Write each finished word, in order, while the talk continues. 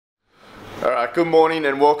Good morning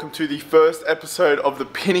and welcome to the first episode of the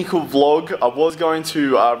Pinnacle vlog. I was going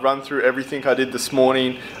to run through everything I did this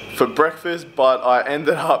morning for breakfast, but I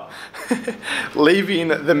ended up leaving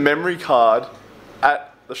the memory card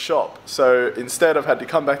at the shop. So instead I've had to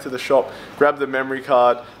come back to the shop, grab the memory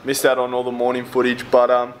card, missed out on all the morning footage, but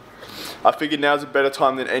I figured now's a better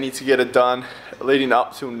time than any to get it done. Leading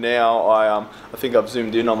up till now, I think I've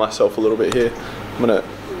zoomed in on myself a little bit here. I'm gonna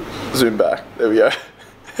zoom back, there we go.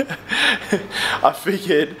 I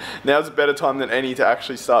figured now's a better time than any to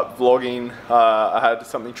actually start vlogging. I had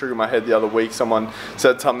something trigger my head the other week. Someone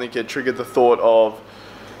said something that triggered the thought of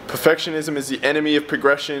perfectionism is the enemy of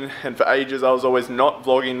progression, and for ages I was always not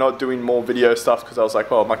vlogging, not doing more video stuff because I was like,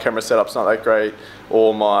 well, my camera setup's not that great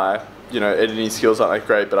or my editing skills aren't that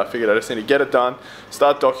great, but I figured I just need to get it done,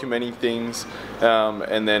 start documenting things,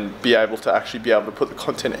 and then be able to put the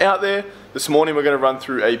content out there. This morning we're going to run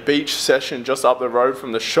through a beach session just up the road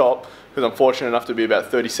from the shop because I'm fortunate enough to be about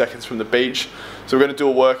 30 seconds from the beach. So we're going to do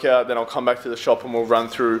a workout, then I'll come back to the shop and we'll run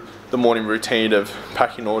through the morning routine of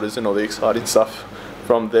packing orders and all the exciting stuff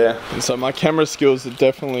from there. And so my camera skills are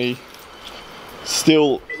definitely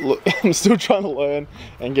I'm still trying to learn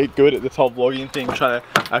and get good at this whole vlogging thing, trying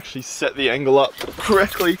to actually set the angle up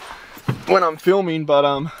correctly when I'm filming, but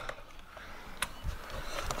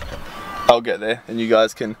I'll get there and you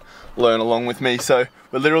guys can learn along with me. So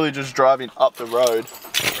we're literally just driving up the road.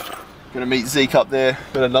 Gonna meet Zeke up there,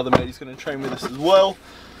 got another mate who's gonna train with us as well.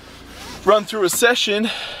 Run through a session,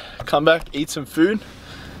 come back, eat some food,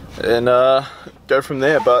 and go from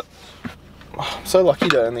there. But I'm so lucky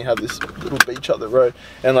to only have this little beach up the road.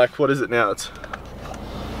 And like, what is it now? It's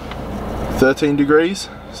 13 degrees.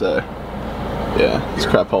 So yeah, it's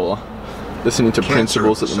crapola. Listening to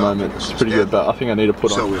Principles at the moment. It's pretty good, but I think I need to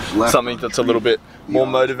put on something that's a little bit more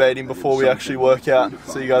motivating before we actually work out.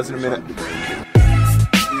 See you guys in a minute.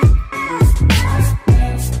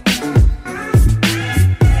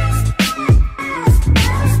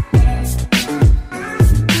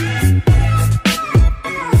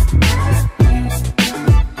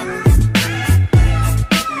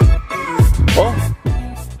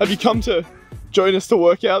 Have you come to join us to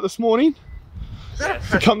work out this morning?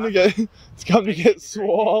 To come to get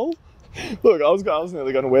swole? Look, I was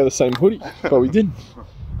nearly going to wear the same hoodie, but we didn't.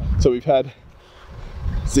 So we've had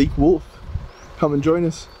Zeke Wolf come and join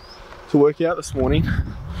us to work out this morning.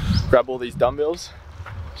 Grab all these dumbbells,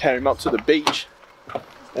 carry them up to the beach,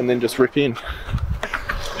 and then just rip in.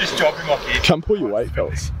 Just drop him off here. Come pull your weight,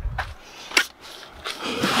 fellas.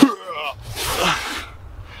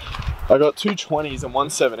 I got 2 20s and 1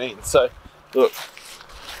 17, so look,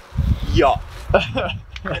 yeah.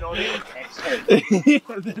 They're not even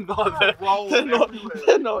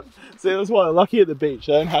they're not. See, that's why they're lucky at the beach.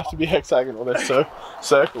 They don't have to be hexagonal, they're so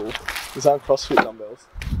circle. These aren't CrossFit dumbbells.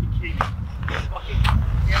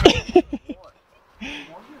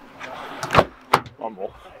 One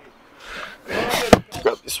more.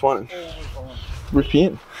 Grab this one and rip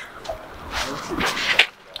in.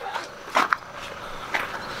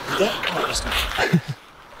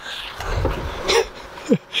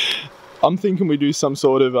 I'm thinking we do some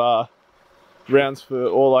sort of rounds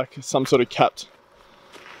or like some sort of capped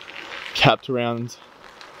round,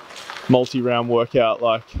 multi-round workout.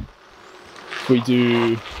 Like we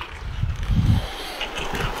do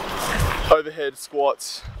overhead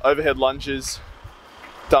squats, overhead lunges,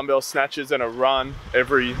 dumbbell snatches, and a run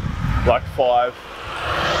every like 5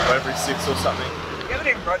 or every 6 or something. You haven't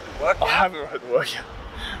even wrote the workout? I haven't wrote the workout.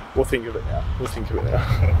 We'll think of it now. We'll think of it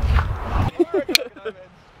now.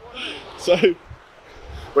 So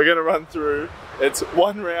we're going to run through, it's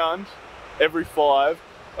 1 round every 5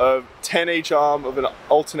 of 10 each arm of an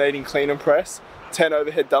alternating clean and press, 10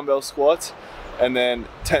 overhead dumbbell squats, and then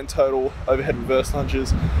 10 total overhead reverse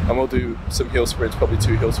lunges, and we'll do some heel sprints, probably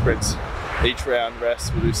 2 heel sprints each round,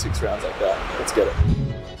 rest. We'll do 6 rounds like that. Let's get it.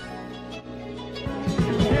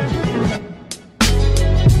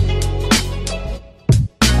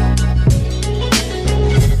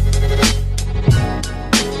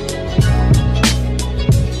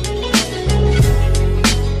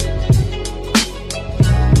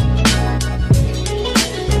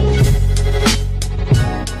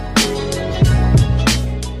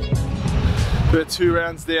 We're 2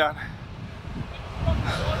 rounds down.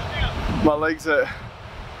 My legs are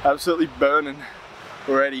absolutely burning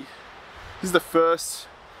already. This is the first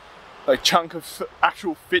chunk of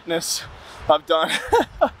actual fitness I've done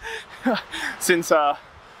since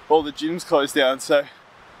all the gyms closed down. So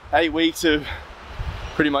 8 weeks of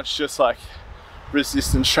pretty much just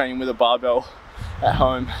resistance training with a barbell at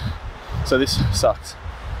home. So this sucks,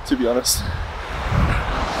 to be honest.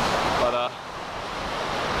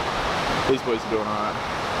 But These boys are doing alright.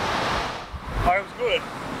 Oh, it was good.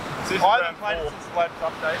 So I haven't played it since the latest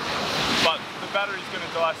update. but the battery's going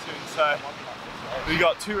to die soon, so we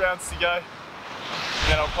got 2 rounds to go, and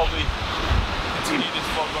then I'll probably continue this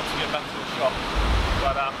vlog once we get back to the shop.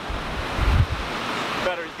 But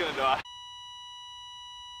battery's going to die.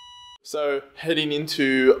 So heading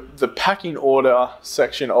into the packing order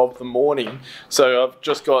section of the morning. So I've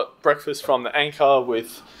just got breakfast from the Anchor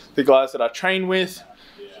with the guys that I train with.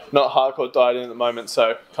 Not hardcore dieting at the moment,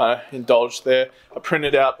 so kind of indulged there. I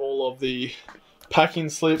printed out all of the packing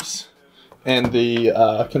slips and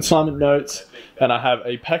the consignment notes, and I have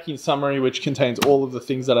a packing summary which contains all of the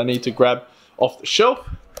things that I need to grab off the shelf.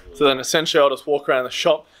 So then essentially I'll just walk around the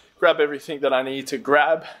shop, grab everything that I need to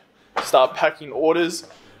grab, start packing orders.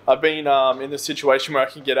 I've been in the situation where I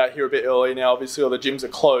can get out here a bit early now. Obviously all the gyms are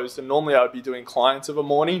closed, and normally I would be doing clients of a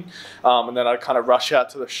morning, and then I'd kind of rush out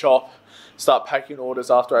to the shop, start packing orders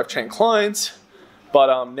after I've trained clients.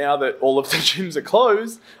 But now that all of the gyms are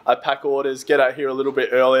closed, I pack orders, get out here a little bit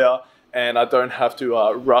earlier, and I don't have to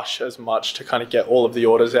rush as much to kind of get all of the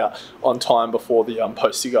orders out on time before the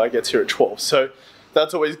postie guy gets here at 12. So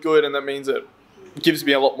that's always good, and that means it gives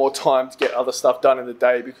me a lot more time to get other stuff done in the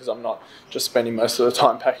day because I'm not just spending most of the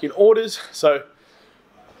time packing orders. So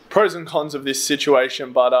pros and cons of this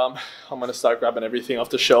situation, but I'm going to start grabbing everything off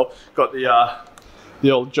the shelf. Got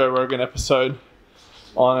the old Joe Rogan episode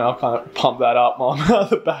on, and I'll kind of pump that up on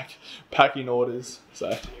the back packing orders. So,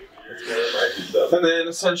 and then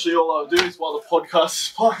essentially all I'll do is while the podcast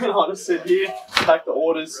is playing, I'll just sit here, pack the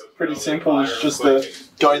orders. Pretty simple. It's just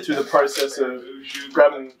going through the process of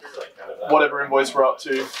grabbing whatever invoice we're up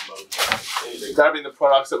to, grabbing the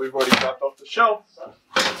products that we've already grabbed off the shelf,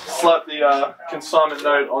 slap the consignment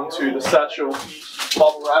note onto the satchel,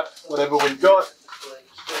 bubble wrap whatever we've got,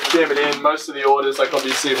 jam it in. Most of the orders, like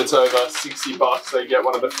obviously if it's over $60, they get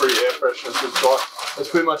one of the free air fresheners we've got. There's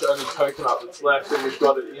pretty much only coconut that's left, and we've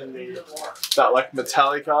got it in that like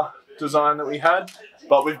Metallica design that we had.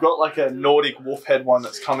 But we've got like a Nordic wolf head one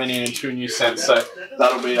that's coming in 2 new scents, so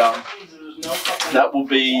that'll be that will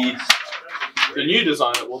be the new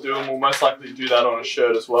design that we'll do, and we'll most likely do that on a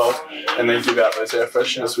shirt as well, and then give out those air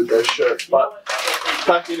fresheners with those shirts. But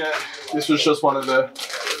packing it, this was just one of the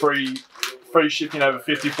free shipping over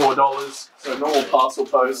 $54, so normal parcel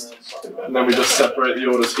post, and then we just separate the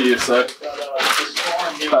orders here. So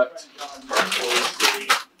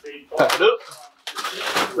pack it up,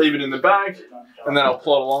 leave it in the bag, and then I'll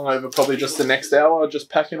plod along over probably just the next hour just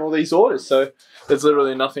packing all these orders. So there's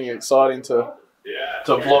literally nothing exciting to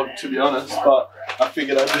vlog, to be honest, but I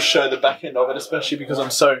figured I'd just show the back end of it, especially because I'm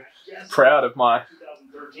so proud of my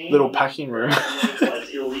little packing room.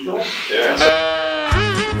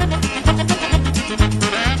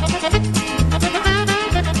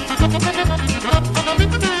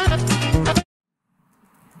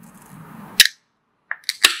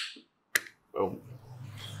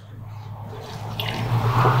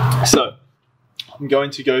 So I'm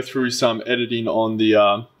going to go through some editing on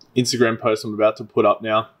the Instagram post I'm about to put up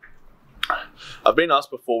now. I've been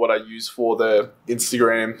asked before what I use for the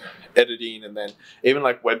Instagram editing, and then even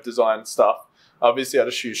like web design stuff. Obviously I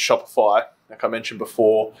just use Shopify, like I mentioned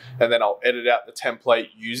before, and then I'll edit out the template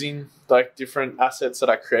using like different assets that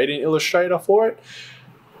I create in Illustrator for it.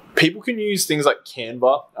 People can use things like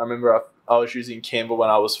Canva. I remember I was using Canva when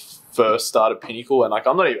I was first started Pinnacle, and like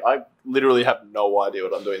I literally have no idea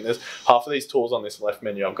what I'm doing. There's half of these tools on this left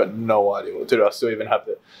menu, I've got no idea what to do. I still even have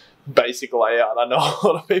the basic layout. I know a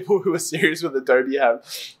lot of people who are serious with Adobe have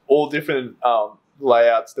all different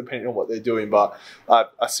layouts depending on what they're doing, but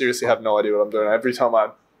I seriously have no idea what I'm doing. Every time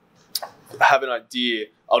I have an idea,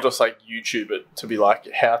 I'll just like YouTube it to be like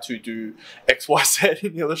how to do XYZ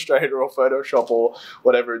in Illustrator or Photoshop or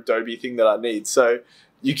whatever Adobe thing that I need. So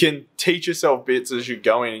you can teach yourself bits as you're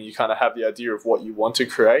going, and you kind of have the idea of what you want to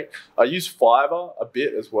create. I use Fiverr a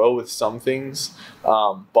bit as well with some things,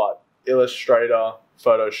 but Illustrator,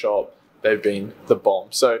 Photoshop, they've been the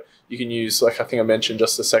bomb. So you can use, like I think I mentioned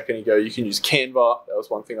just a second ago, you can use Canva. That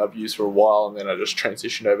was one thing I've used for a while, and then I just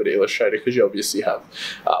transitioned over to Illustrator because you obviously have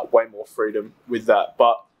way more freedom with that.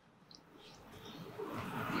 But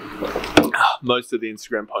most of the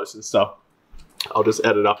Instagram posts and stuff, I'll just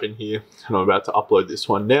edit up in here, and I'm about to upload this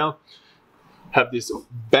one now. Have this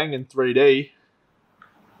banging 3D,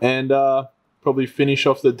 and probably finish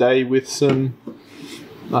off the day with some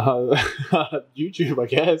YouTube, I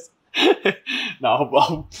guess.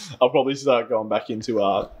 No, I'll probably start going back into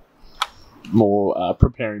more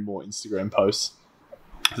preparing more Instagram posts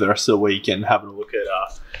for the rest of the week, and having a look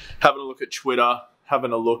at Twitter,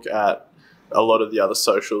 having a look at a lot of the other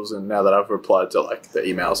socials, and now that I've replied to like the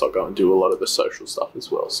emails, I'll go and do a lot of the social stuff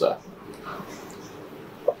as well. So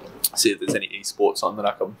see if there's any esports on that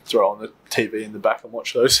I can throw on the TV in the back and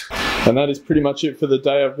watch those. And that is pretty much it for the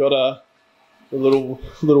day. I've got a little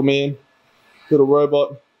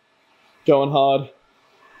robot going hard.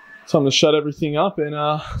 Time to shut everything up and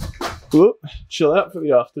chill out for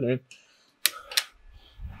the afternoon.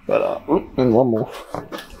 But and one more.